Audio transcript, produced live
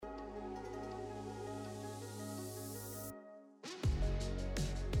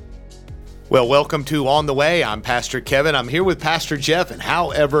Well, welcome to On the Way. I'm Pastor Kevin. I'm here with Pastor Jeff, and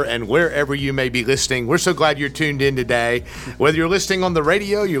however and wherever you may be listening, we're so glad you're tuned in today. Whether you're listening on the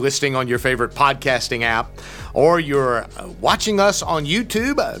radio, you're listening on your favorite podcasting app, or you're watching us on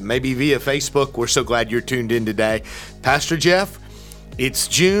YouTube, maybe via Facebook, we're so glad you're tuned in today. Pastor Jeff, it's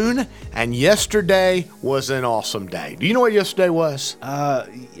June, and yesterday was an awesome day. Do you know what yesterday was?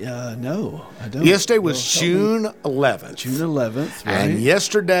 No, I don't. Yesterday was June 11th. June 11th, right? And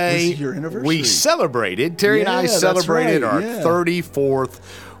yesterday, was your anniversary. We celebrated, Terry and I Yeah, that's celebrated right, our yeah. 34th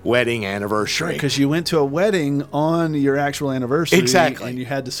wedding anniversary. Because you went to a wedding on your actual anniversary. Exactly. And you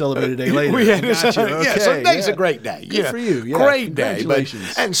had to celebrate a day later. We had to Gotcha. celebrate. Yeah, Okay, so today's yeah. a great day. Good for you. Yeah, Great day.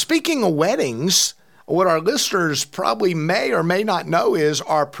 congratulations. And speaking of weddings, what our listeners probably may or may not know is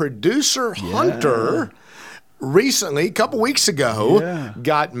our producer, Hunter, recently, a couple weeks ago,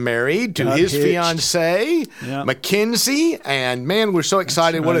 got married to his hitched. fiancee, Mackenzie. And man, we're so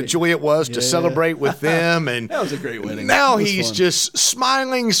excited. What a right. joy it was to celebrate with them. And That was a great wedding. now It was he's fun. just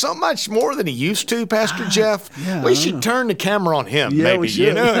smiling so much more than he used to, Pastor Jeff. yeah, we I should know. turn the camera on him, Yeah, maybe. we You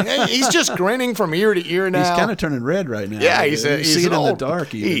should. know, he's just grinning from ear to ear now. He's kind of turning red right now. Yeah, You he's see it an in old, the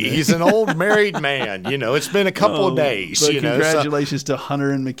dark. Even. he's an old married man. You know, it's been a couple of days. But You know, so- congratulations to Hunter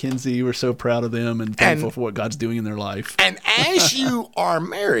and Mackenzie. We're so proud of them and thankful for what God's doing in their life. and as you are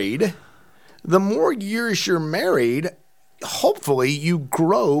married, the more years you're married, hopefully you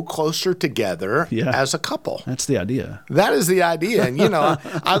grow closer together as a couple. That's the idea. That is the idea. And, you know,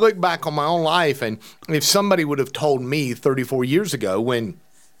 I look back on my own life, and if somebody would have told me 34 years ago when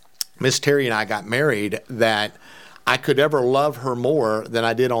Miss Terry and I got married that I could ever love her more than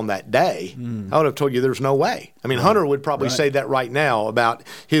I did on that day, I would have told you there's no way. I mean, Hunter would probably say that right now about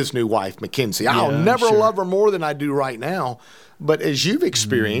his new wife, Mackenzie. I'll never love her more than I do right now. But as you've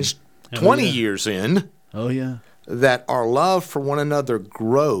experienced 20 years in, that our love for one another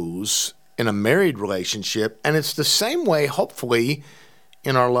grows in a married relationship, and it's the same way, hopefully,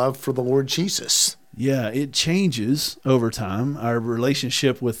 in our love for the Lord Jesus. Yeah, it changes over time. Our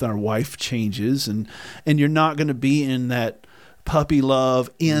relationship with our wife changes, and you're not going to be in that puppy love,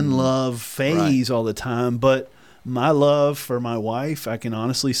 in love phase all the time. But my love for my wife, I can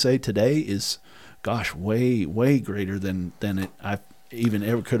honestly say today is, gosh, way, way greater than I even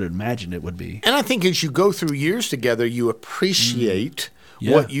ever could have imagined it would be. And I think as you go through years together, you appreciate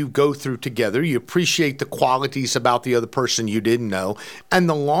what you go through together. You appreciate the qualities about the other person you didn't know. And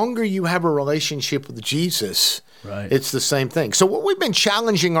the longer you have a relationship with Jesus, it's the same thing. So what we've been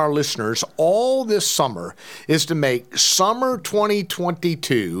challenging our listeners all this summer is to make summer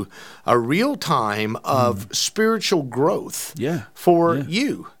 2022 a real time of spiritual growth for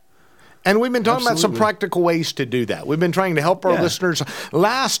you. And we've been talking about some practical ways to do that. We've been trying to help our listeners.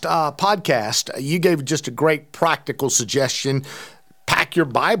 Last podcast, you gave just a great practical suggestion. Pack your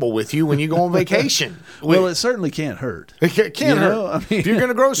Bible with you when you go on vacation. Well, it certainly can't hurt. It can't hurt. know? I mean, if you're going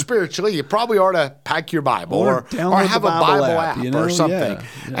to grow spiritually, you probably ought to pack your Bible or download have the a Bible app, app you know? or something.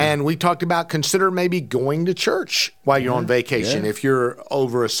 Yeah. And we talked about consider maybe going to church while you're on vacation if you're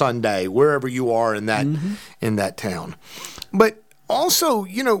over a Sunday, wherever you are in that town. But also,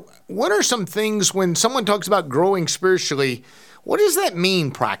 you know, what are some things when someone talks about growing spiritually, what does that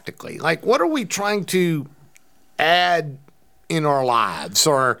mean practically? Like, what are we trying to add in our lives?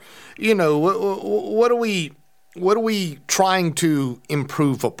 Or, you know, what are we trying to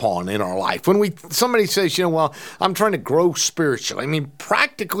improve upon in our life? When somebody says, you know, well, I'm trying to grow spiritually. I mean,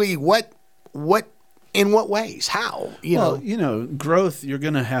 practically in what ways? How? You know, growth, you're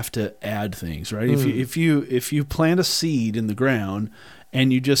going to have to add things, right? If you plant a seed in the ground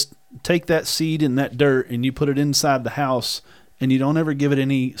and you just take that seed in that dirt and you put it inside the house and you don't ever give it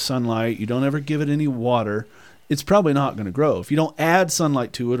any sunlight, you don't ever give it any water, it's probably not going to grow. If you don't add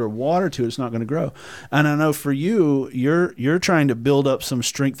sunlight to it or water to it, it's not going to grow. And I know for you, you're trying to build up some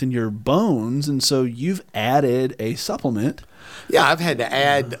strength in your bones, and so you've added a supplement. Yeah, I've had to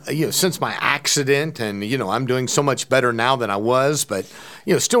add, since my accident, and, I'm doing so much better now than I was, but,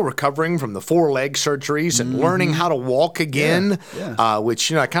 still recovering from the 4 leg surgeries and learning how to walk again,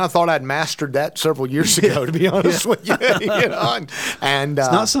 which, I kind of thought I'd mastered that several years ago, to be honest with you. And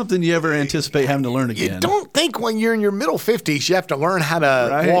it's not something you ever anticipate having to learn again. You don't think when you're in your middle 50s, you have to learn how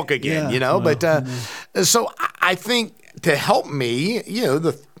to walk again, So I think to help me,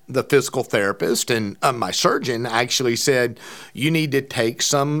 the physical therapist and my surgeon actually said, you need to take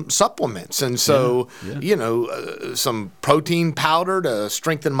some supplements. And so, some protein powder to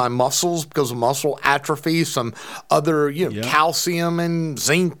strengthen my muscles because of muscle atrophy, some other, calcium and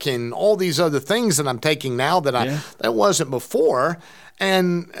zinc and all these other things that I'm taking now that that wasn't before.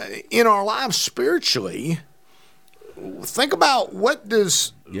 And in our lives spiritually, think about what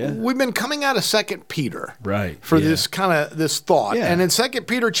does we've been coming out of 2 Peter for this thought. Yeah. And in 2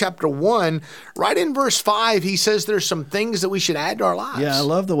 Peter chapter 1, right in verse 5, he says there's some things that we should add to our lives. Yeah, I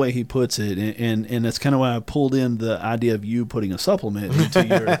love the way he puts it. And that's kind of why I pulled in the idea of you putting a supplement into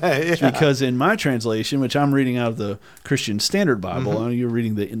your, because in my translation, which I'm reading out of the Christian Standard Bible, you're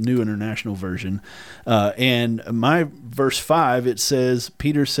reading the New International Version, and my verse 5, it says,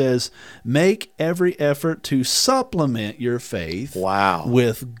 Peter says, make every effort to supplement your faith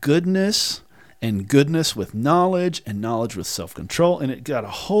with goodness, and goodness with knowledge, and knowledge with self-control. And it got a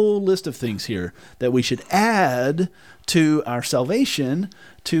whole list of things here that we should add to our salvation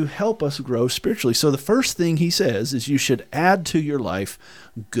to help us grow spiritually. So the first thing he says is you should add to your life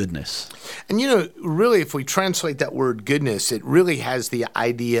goodness. And really, if we translate that word goodness, it really has the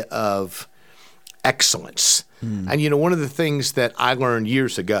idea of excellence. And one of the things that I learned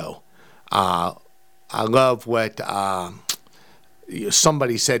years ago, I love what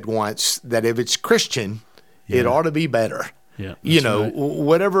somebody said once, that if it's Christian, it ought to be better. Yeah,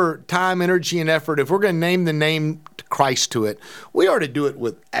 whatever time, energy, and effort, if we're going to name the name Christ to it, we ought to do it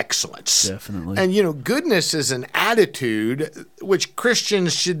with excellence. Definitely. And, goodness is an attitude which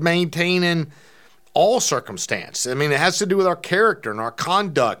Christians should maintain in all circumstance. I mean, it has to do with our character and our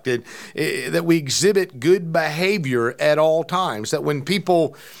conduct, that we exhibit good behavior at all times, that when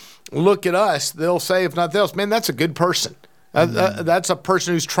people look at us, they'll say, if nothing else, man, that's a good person. That's a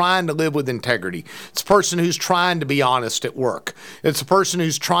person who's trying to live with integrity. It's a person who's trying to be honest at work. It's a person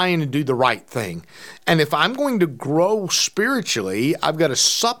who's trying to do the right thing. And if I'm going to grow spiritually, I've got to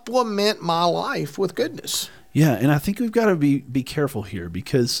supplement my life with goodness. Yeah, and I think we've got to be careful here,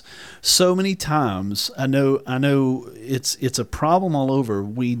 because so many times I know it's a problem all over.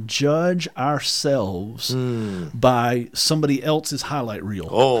 We judge ourselves by somebody else's highlight reel.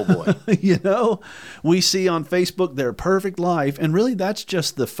 Oh boy. We see on Facebook their perfect life, and really that's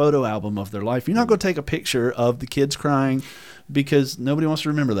just the photo album of their life. You're not going to take a picture of the kids crying, because nobody wants to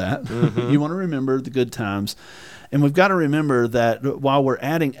remember that. You want to remember the good times. And we've got to remember that while we're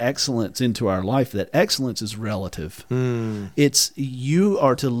adding excellence into our life, that excellence is relative. It's you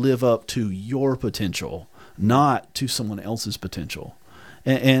are to live up to your potential, not to someone else's potential.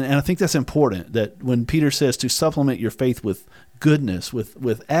 And I think that's important, that when Peter says to supplement your faith with goodness,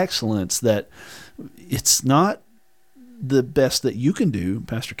 with excellence, that it's not the best that you can do,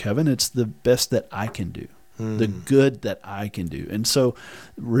 Pastor Kevin, it's the best that I can do. The good that I can do. And so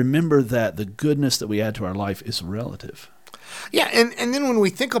remember that the goodness that we add to our life is relative. Yeah, and then when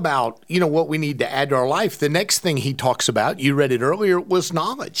we think about, what we need to add to our life, the next thing he talks about, you read it earlier, was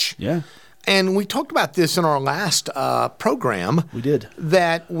knowledge. Yeah. And we talked about this in our last program. We did.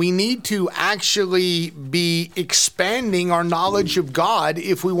 That we need to actually be expanding our knowledge of God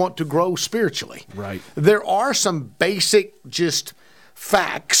if we want to grow spiritually. Right. There are some basic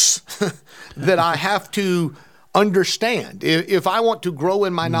facts that I have to understand. If I want to grow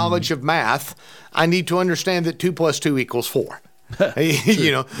in my knowledge of math, I need to understand that 2 + 2 = 4.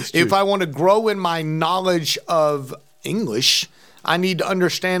 If I want to grow in my knowledge of English, I need to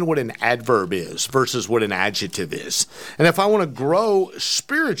understand what an adverb is versus what an adjective is. And if I want to grow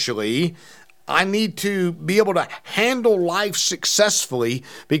spiritually, I need to be able to handle life successfully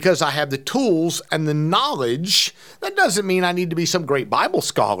because I have the tools and the knowledge. That doesn't mean I need to be some great Bible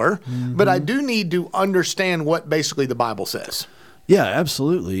scholar, but I do need to understand what basically the Bible says. Yeah,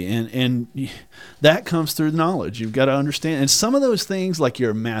 absolutely. And that comes through knowledge. You've got to understand. And some of those things, like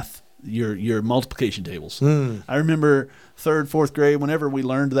your math, your multiplication tables. I remember 3rd, 4th grade, whenever we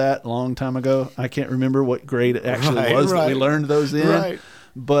learned that a long time ago. I can't remember what grade it actually was that we learned those in. Right.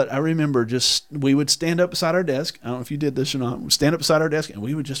 But I remember we would stand up beside our desk. I don't know if you did this or not. We'd stand up beside our desk and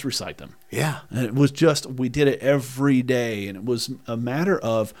we would just recite them. Yeah. And it was we did it every day. And it was a matter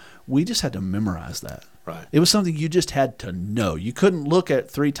of, we just had to memorize that. Right. It was something you just had to know. You couldn't look at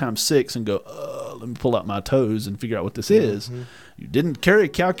 3 × 6 and go, let me pull out my toes and figure out what this is. You didn't carry a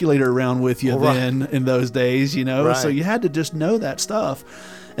calculator around with you then in those days, Right. So you had to just know that stuff.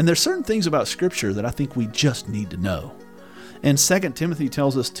 And there's certain things about Scripture that I think we just need to know. And 2 Timothy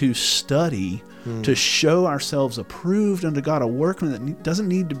tells us to study, to show ourselves approved unto God, a workman that doesn't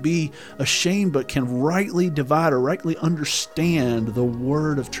need to be ashamed, but can rightly divide or rightly understand the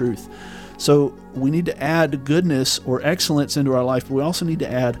word of truth. So we need to add goodness or excellence into our life, but we also need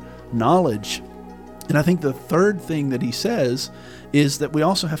to add knowledge. And I think the third thing that he says is that we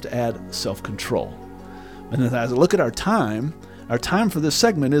also have to add self-control. And as I look at our time for this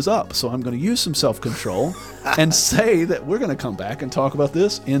segment is up, so I'm going to use some self-control and say that we're going to come back and talk about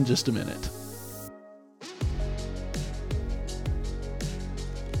this in just a minute.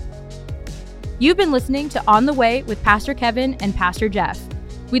 You've been listening to On the Way with Pastor Kevin and Pastor Jeff.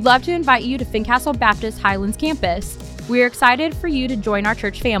 We'd love to invite you to Fincastle Baptist Highlands campus. We are excited for you to join our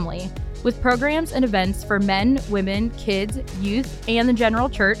church family. With programs and events for men, women, kids, youth, and the general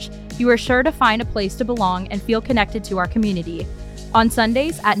church, you are sure to find a place to belong and feel connected to our community. On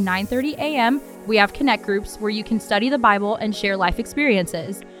Sundays at 9:30 a.m., we have connect groups where you can study the Bible and share life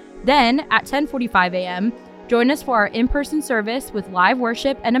experiences. Then, at 10:45 a.m., join us for our in-person service with live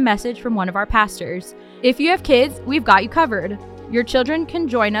worship and a message from one of our pastors. If you have kids, we've got you covered. Your children can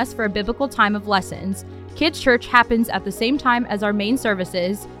join us for a biblical time of lessons. Kids Church happens at the same time as our main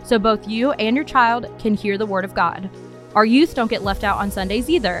services, so both you and your child can hear the Word of God. Our youth don't get left out on Sundays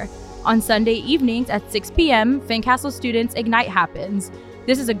either. On Sunday evenings at 6 p.m., Fincastle Students Ignite happens.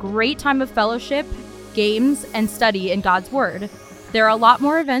 This is a great time of fellowship, games, and study in God's Word. There are a lot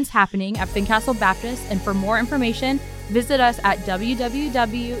more events happening at Fincastle Baptist, and for more information, visit us at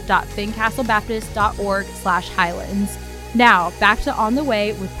www.fincastlebaptist.org/Highlands. Now, back to On the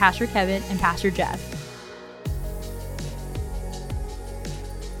Way with Pastor Kevin and Pastor Jeff.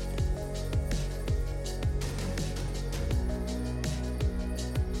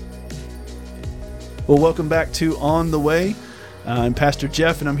 Well, welcome back to On the Way. I'm Pastor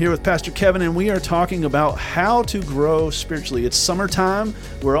Jeff, and I'm here with Pastor Kevin, and we are talking about how to grow spiritually. It's summertime.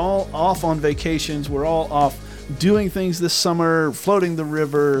 We're all off on vacations. We're all off doing things this summer, floating the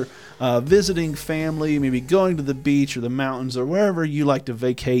river, visiting family, maybe going to the beach or the mountains or wherever you like to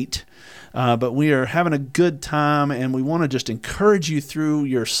vacate. But we are having a good time, and we want to just encourage you through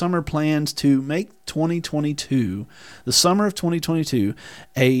your summer plans to make 2022, the summer of 2022,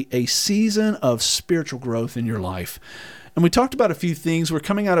 a season of spiritual growth in your life. And we talked about a few things. We're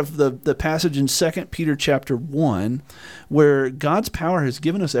coming out of the passage in 2 Peter chapter 1, where God's power has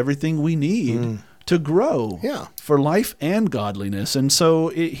given us everything we need to grow for life and godliness. And so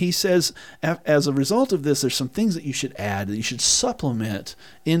he says, as a result of this, there's some things that you should add, that you should supplement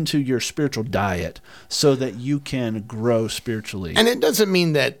into your spiritual diet so that you can grow spiritually. And it doesn't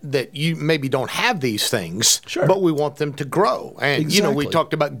mean that you maybe don't have these things, but we want them to grow. And, we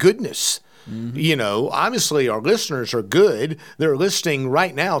talked about goodness. Mm-hmm. Obviously our listeners are good. They're listening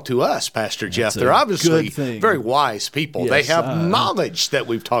right now to us, Pastor Jeff. They're obviously very wise people. Yes, they have knowledge that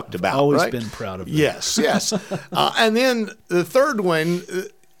we've talked about. Always been proud of them. Yes. And then the third one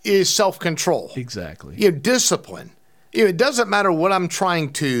is self-control. Exactly. Discipline. It doesn't matter what I'm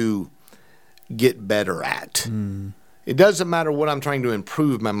trying to get better at. It doesn't matter what I'm trying to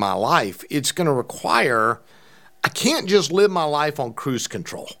improve in my life. It's going to require, I can't just live my life on cruise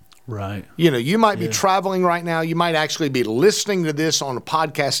control. Right. You might be traveling right now. You might actually be listening to this on a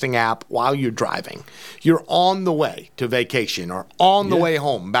podcasting app while you're driving. You're on the way to vacation or on the way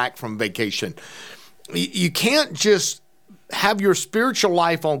home back from vacation. You can't just have your spiritual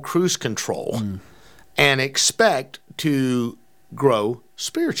life on cruise control and expect to grow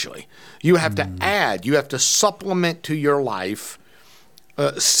spiritually. You have to add, you have to supplement to your life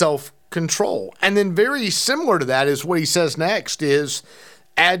self-control. And then very similar to that is what he says next is,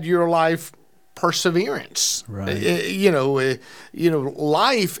 add your life perseverance. Right.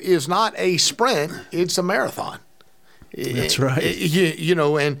 Life is not a sprint; it's a marathon. That's right.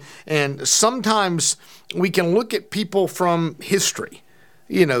 And sometimes we can look at people from history.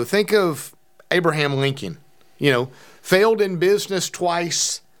 Think of Abraham Lincoln. Failed in business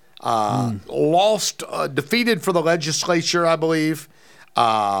twice, lost, defeated for the legislature, I believe.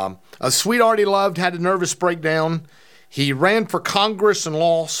 A sweetheart he loved had a nervous breakdown. He ran for Congress and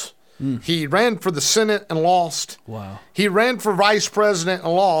lost. He ran for the Senate and lost. Wow. He ran for vice president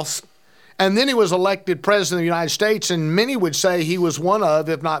and lost. And then he was elected president of the United States, and many would say he was one of,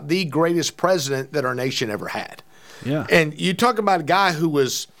 if not the greatest president that our nation ever had. Yeah. And you talk about a guy who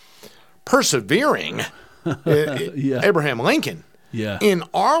was persevering, Abraham Lincoln. Yeah. In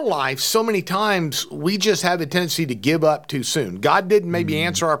our life, so many times we just have a tendency to give up too soon. God didn't maybe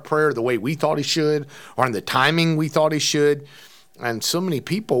answer our prayer the way we thought he should or in the timing we thought he should. And so many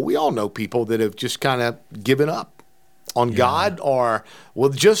people, we all know people that have just kind of given up on God or,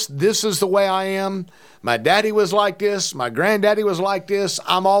 just this is the way I am. My daddy was like this. My granddaddy was like this.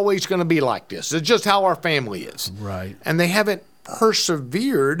 I'm always going to be like this. It's just how our family is. Right. And they haven't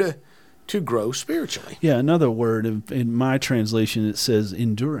persevered to grow spiritually. Yeah, another word in my translation, it says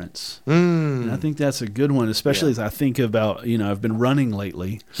endurance. And I think that's a good one, especially as I think about, I've been running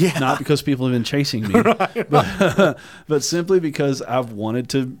lately. Yeah. Not because people have been chasing me, but simply because I've wanted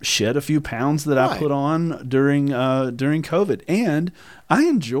to shed a few pounds that I put on during COVID. And I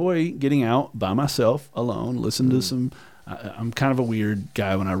enjoy getting out by myself, alone, listen to some, I'm kind of a weird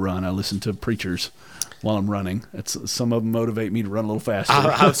guy when I run. I listen to preachers. while I'm running. Some of them motivate me to run a little faster.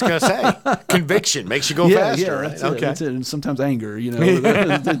 I was going to say, conviction makes you go faster. Yeah, right? That's it. And sometimes anger, they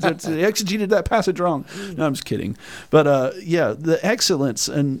exegeted that passage wrong. No, I'm just kidding. But the excellence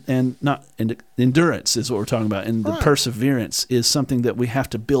and endurance is what we're talking about, and the perseverance is something that we have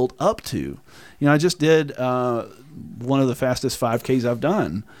to build up to. I just did one of the fastest 5Ks I've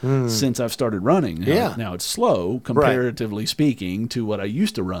done since I've started running. Now it's slow, comparatively speaking, to what I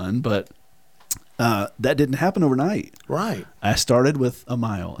used to run, but that didn't happen overnight. Right. I started with a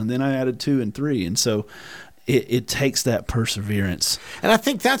mile, and then I added 2 and 3, and so it takes that perseverance. And I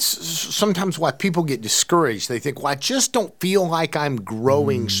think that's sometimes why people get discouraged. They think, well, I just don't feel like I'm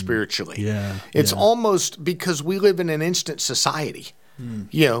growing spiritually. Yeah. It's almost because we live in an instant society.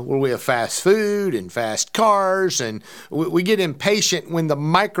 Where we have fast food and fast cars, and we get impatient when the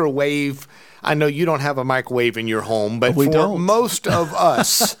microwave. I know you don't have a microwave in your home, but for most of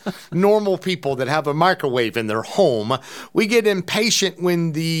us normal people that have a microwave in their home, we get impatient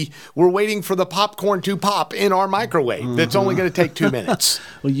when we're waiting for the popcorn to pop in our microwave. That's only going to take 2 minutes.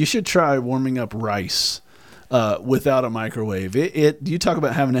 Well, you should try warming up rice without a microwave. You talk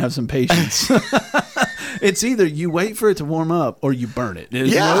about having to have some patience. It's either you wait for it to warm up or you burn it.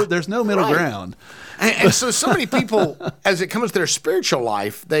 There's no middle ground. And so many people, as it comes to their spiritual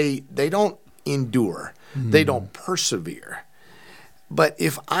life, they don't endure. They don't persevere. But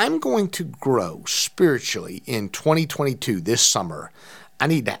if I'm going to grow spiritually in 2022, this summer, I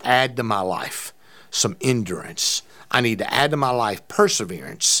need to add to my life some endurance. I need to add to my life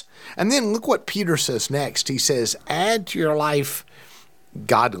perseverance. And then look what Peter says next. He says, add to your life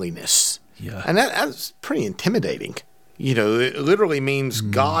godliness. Yeah. And that's pretty intimidating. It literally means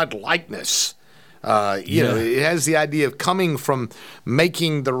God-likeness. It has the idea of coming from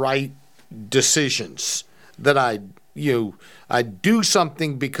making the right decisions, that I do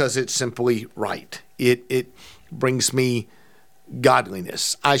something because it's simply right. It brings me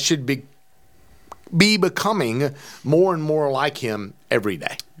godliness. I should be becoming more and more like him every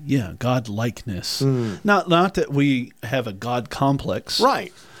day. Yeah, God-likeness. Not that we have a God complex.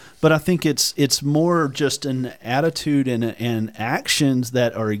 Right. But I think it's more just an attitude and actions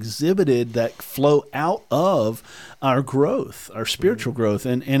that are exhibited that flow out of our growth, our spiritual growth.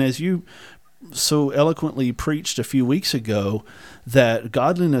 And as you so eloquently preached a few weeks ago, that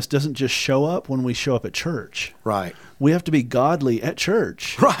godliness doesn't just show up when we show up at church. Right. We have to be godly at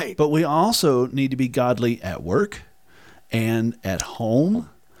church. Right. But we also need to be godly at work and at home.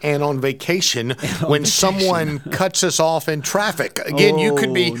 And on vacation when someone cuts us off in traffic. Again, you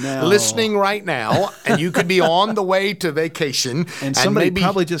could be listening right now, and you could be on the way to vacation. And somebody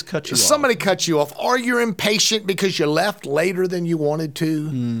probably just cut you off. Somebody cut you off. Or you're impatient because you left later than you wanted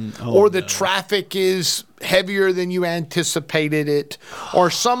to. Or the traffic is heavier than you anticipated it.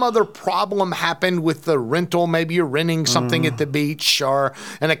 Or some other problem happened with the rental. Maybe you're renting something at the beach or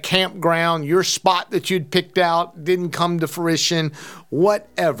in a campground. Your spot that you'd picked out didn't come to fruition.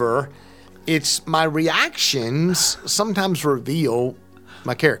 Whatever. It's my reactions sometimes reveal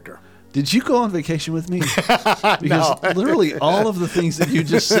my character. Did you go on vacation with me? Because literally all of the things that you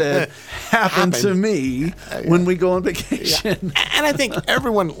just said happen to me when we go on vacation. Yeah. And I think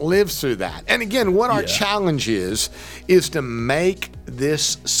everyone lives through that. And again, what our challenge is to make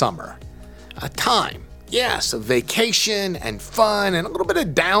this summer a time, yes, of vacation and fun and a little bit of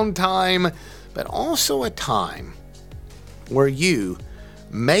downtime, but also a time where you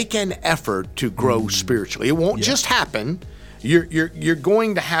make an effort to grow spiritually. It won't just happen. You're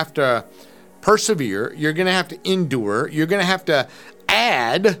going to have to persevere. You're going to have to endure. You're going to have to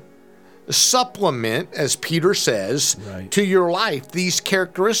add, supplement, as Peter says, to your life these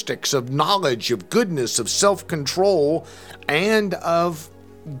characteristics of knowledge, of goodness, of self-control, and of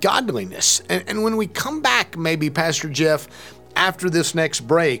godliness. And when we come back, maybe, Pastor Jeff, after this next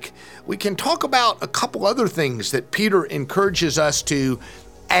break, we can talk about a couple other things that Peter encourages us to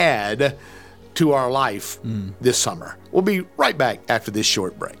add to our life this summer. We'll be right back after this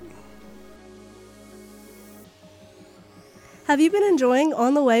short break. Have you been enjoying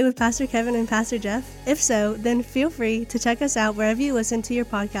On the Way with Pastor Kevin and Pastor Jeff? If so, then feel free to check us out wherever you listen to your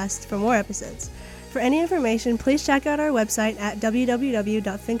podcasts for more episodes. For any information, please check out our website at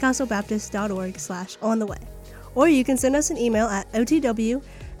www.fincastlebaptist.org/ontheway. Or you can send us an email at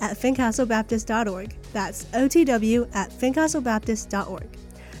otw@fincastlebaptist.org. That's otw@fincastlebaptist.org.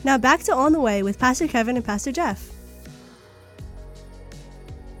 Now back to On the Way with Pastor Kevin and Pastor Jeff.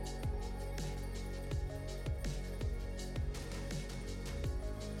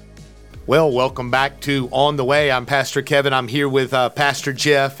 Well, welcome back to On the Way. I'm Pastor Kevin. I'm here with Pastor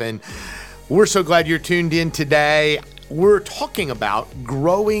Jeff, and we're so glad you're tuned in today. we're talking about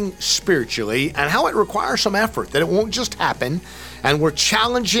growing spiritually and how it requires some effort, that it won't just happen. And we're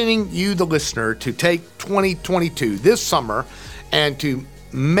challenging you, the listener, to take 2022 this summer and to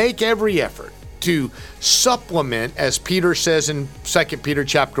make every effort to supplement, as Peter says in 2 Peter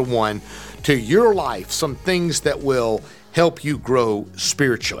chapter 1, to your life some things that will help you grow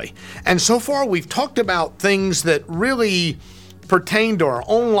spiritually. And so far we've talked about things that really pertain to our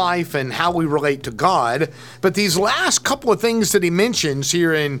own life and how we relate to God. But these last couple of things that he mentions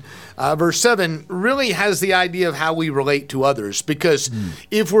here in verse 7 really has the idea of how we relate to others. Because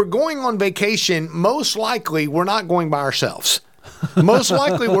if we're going on vacation, most likely we're not going by ourselves. Most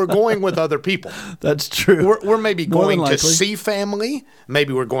likely we're going with other people. That's true. We're maybe going to see family.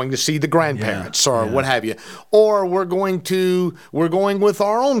 Maybe we're going to see the grandparents or what have you. Or we're going with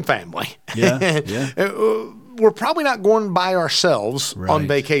our own family. We're probably not going by ourselves on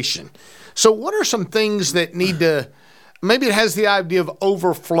vacation. So what are some things that need to, maybe it has the idea of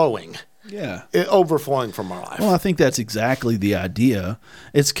overflowing. Yeah. Overflowing from our life. Well, I think that's exactly the idea.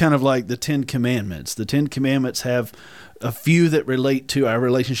 It's kind of like the Ten Commandments. The Ten Commandments have a few that relate to our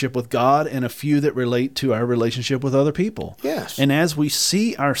relationship with God and a few that relate to our relationship with other people. Yes. And as we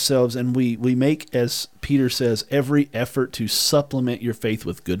see ourselves and we make, as Peter says, every effort to supplement your faith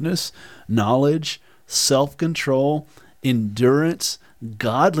with goodness, knowledge, self-control, endurance,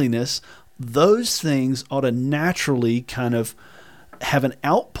 godliness, those things ought to naturally kind of have an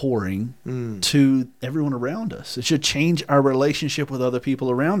outpouring to everyone around us. It should change our relationship with other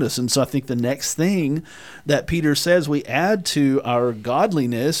people around us. And so I think the next thing that Peter says we add to our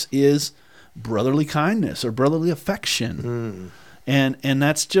godliness is brotherly kindness or brotherly affection. And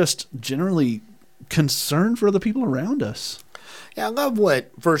that's just generally concern for other people around us. Yeah, I love what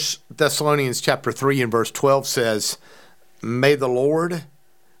 1 Thessalonians chapter 3 and verse 12 says. May the Lord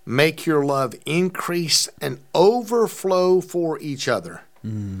make your love increase and overflow for each other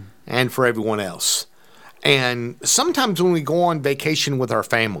and for everyone else. And sometimes when we go on vacation with our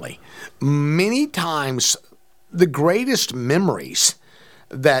family, many times the greatest memories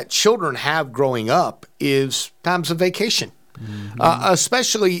that children have growing up is times of vacation.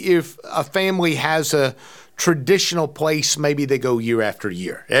 Especially if a family has a traditional place, maybe they go year after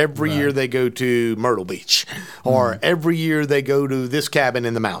year. Every year they go to Myrtle Beach, or every year they go to this cabin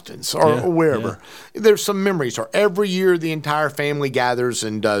in the mountains, or wherever. There's some memories. Or every year the entire family gathers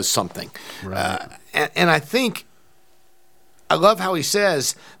and does something. And I think, I love how he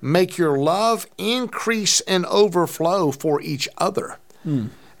says, make your love increase and overflow for each other.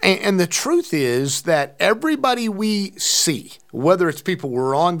 And the truth is that everybody we see, whether it's people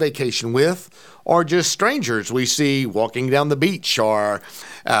we're on vacation with or just strangers we see walking down the beach or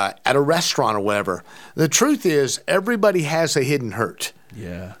at a restaurant or whatever, the truth is everybody has a hidden hurt.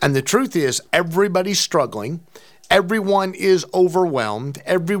 Yeah. And the truth is everybody's struggling. Everyone is overwhelmed.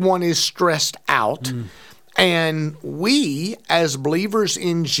 Everyone is stressed out. And we, as believers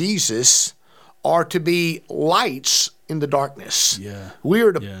in Jesus, are to be lights in the darkness. We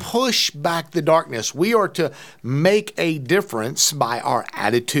are to push back the darkness. We are to make a difference by our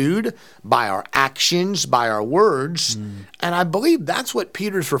attitude, by our actions, by our words. And I believe that's what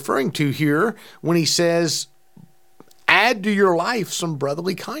Peter's referring to here when he says, add to your life some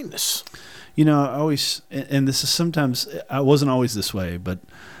brotherly kindness. You know, I always, and this is sometimes, I wasn't always this way, but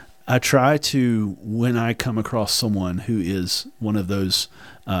I try to, when I come across someone who is one of those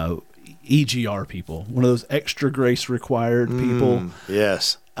EGR people, one of those extra grace required people.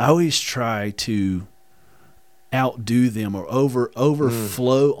 Yes. I always try to outdo them or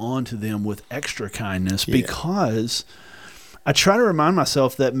overflow onto them with extra kindness because I try to remind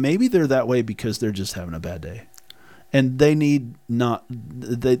myself that maybe they're that way because they're just having a bad day. And they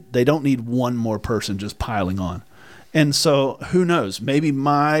don't need one more person just piling on. And so who knows, maybe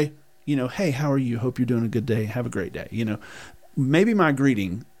hey, how are you? Hope you're doing a good day. Have a great day. Maybe my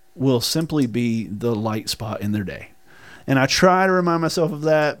greeting will simply be the light spot in their day. And I try to remind myself of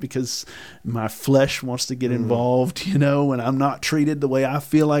that because my flesh wants to get involved, when I'm not treated the way I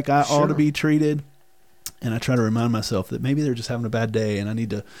feel like I ought to be treated. And I try to remind myself that maybe they're just having a bad day and I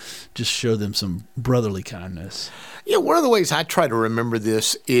need to just show them some brotherly kindness. Yeah, one of the ways I try to remember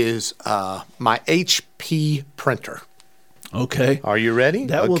this is my HP printer. Okay. Are you ready?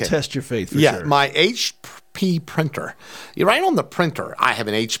 That will test your faith for sure. Yeah, my HP printer. You write on the printer. I have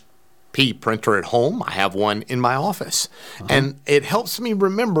an HP printer at home. I have one in my office. And it helps me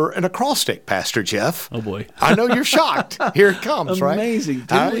remember an acrostic, Pastor Jeff. Oh, boy. I know you're shocked. Here it comes, right? Amazing.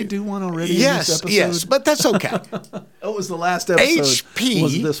 Didn't we do one already in this episode? Yes, but that's okay. It was the last episode. HP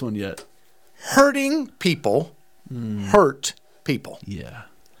wasn't this one yet. Hurting people hurt people. Yeah.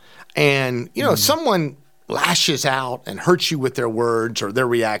 And, someone lashes out and hurts you with their words or their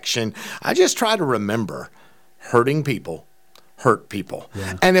reaction, I just try to remember hurting people hurt people.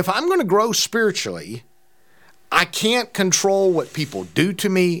 Yeah. And if I'm going to grow spiritually, I can't control what people do to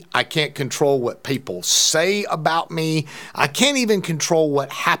me. I can't control what people say about me. I can't even control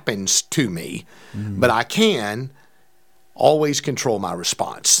what happens to me. But I can always control my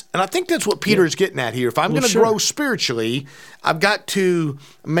response. And I think that's what Peter is getting at here. If I'm going to grow spiritually, I've got to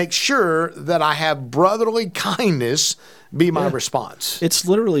make sure that I have brotherly kindness be my response. It's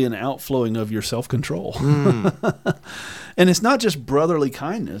literally an outflowing of your self-control. And it's not just brotherly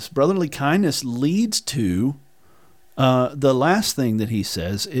kindness. Brotherly kindness leads to the last thing that he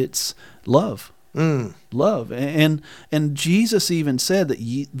says, it's love. Love. And Jesus even said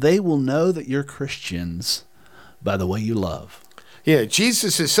that they will know that you're Christians by the way you love. Yeah,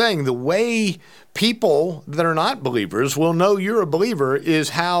 Jesus is saying the way people that are not believers will know you're a believer is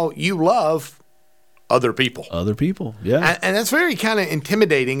how you love other people. Other people, yeah. And that's very kind of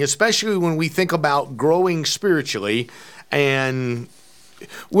intimidating, especially when we think about growing spiritually. And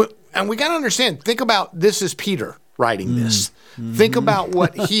we got to understand, think about this is Peter writing this. Think about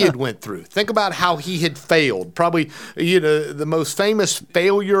what he had went through. Think about how he had failed. Probably, the most famous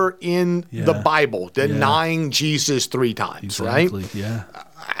failure in the Bible, denying Jesus 3 times, right? Yeah.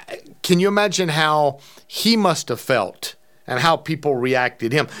 Can you imagine how he must have felt and how people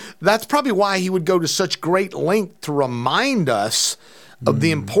reacted to him? That's probably why he would go to such great length to remind us of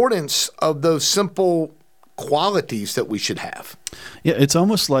the importance of those simple qualities that we should have. Yeah, it's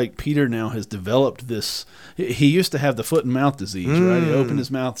almost like Peter now has developed this. He used to have the foot and mouth disease, right? He opened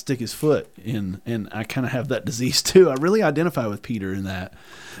his mouth, stick his foot in, and I kind of have that disease too. I really identify with Peter in that.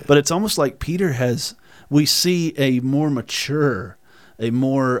 But it's almost like Peter we see a more mature, a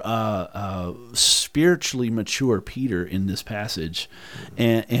more spiritually mature Peter in this passage.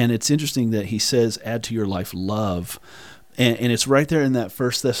 And it's interesting that he says, add to your life love. And it's right there in that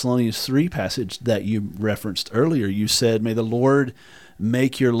 1 Thessalonians 3 passage that you referenced earlier. You said, may the Lord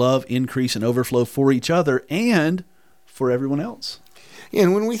make your love increase and overflow for each other and for everyone else.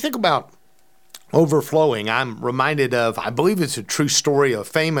 And when we think about overflowing, I'm reminded of, I believe it's a true story, a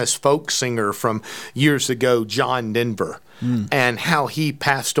famous folk singer from years ago, John Denver, and how he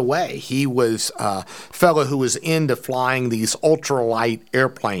passed away. He was a fellow who was into flying these ultralight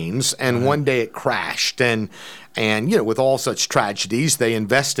airplanes, and one day it crashed. And with all such tragedies, they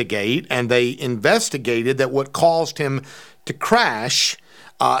investigate, and they investigated that what caused him to crash,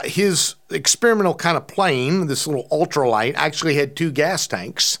 his experimental kind of plane, this little ultralight, actually had 2 gas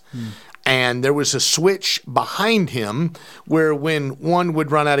tanks. And there was a switch behind him where when one would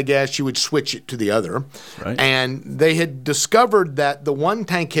run out of gas, you would switch it to the other. Right. And they had discovered that the one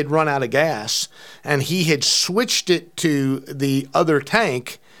tank had run out of gas, and he had switched it to the other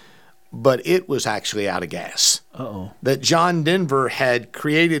tank, but it was actually out of gas. Uh-oh. That John Denver had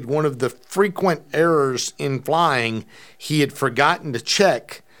created one of the frequent errors in flying. He had forgotten to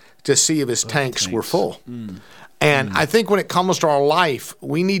check to see if his tanks were full. And I think when it comes to our life,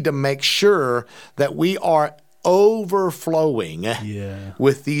 we need to make sure that we are overflowing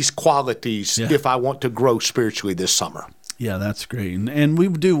with these qualities if I want to grow spiritually this summer. Yeah, that's great. And we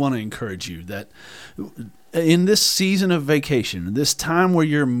do want to encourage you that in this season of vacation, this time where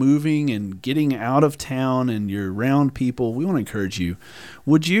you're moving and getting out of town and you're around people, we want to encourage you.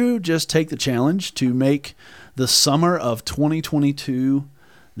 Would you just take the challenge to make the summer of 2022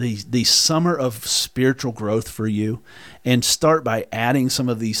 the summer of spiritual growth for you, and start by adding some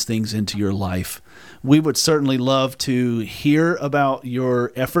of these things into your life? We would certainly love to hear about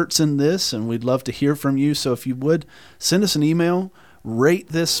your efforts in this, and we'd love to hear from you. So if you would, send us an email, rate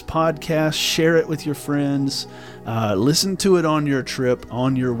this podcast, share it with your friends, listen to it on your trip,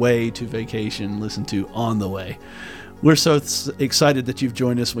 on your way to vacation, listen to On the Way. We're so excited that you've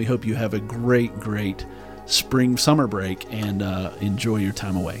joined us. We hope you have a great summer break and enjoy your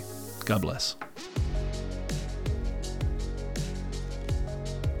time away. God bless.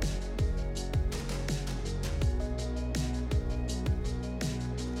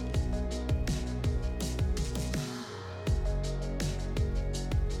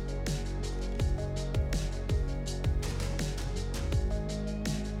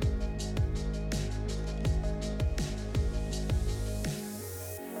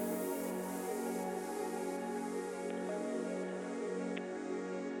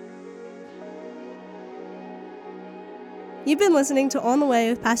 You've been listening to On the Way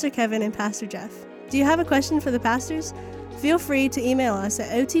with Pastor Kevin and Pastor Jeff. Do you have a question for the pastors? Feel free to email us at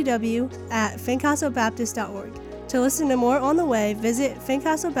otw@fincastlebaptist.org. To listen to more On the Way, visit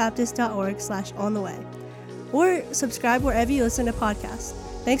fincastlebaptist.org/ontheway. Or subscribe wherever you listen to podcasts.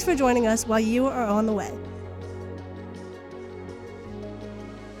 Thanks for joining us while you are on the way.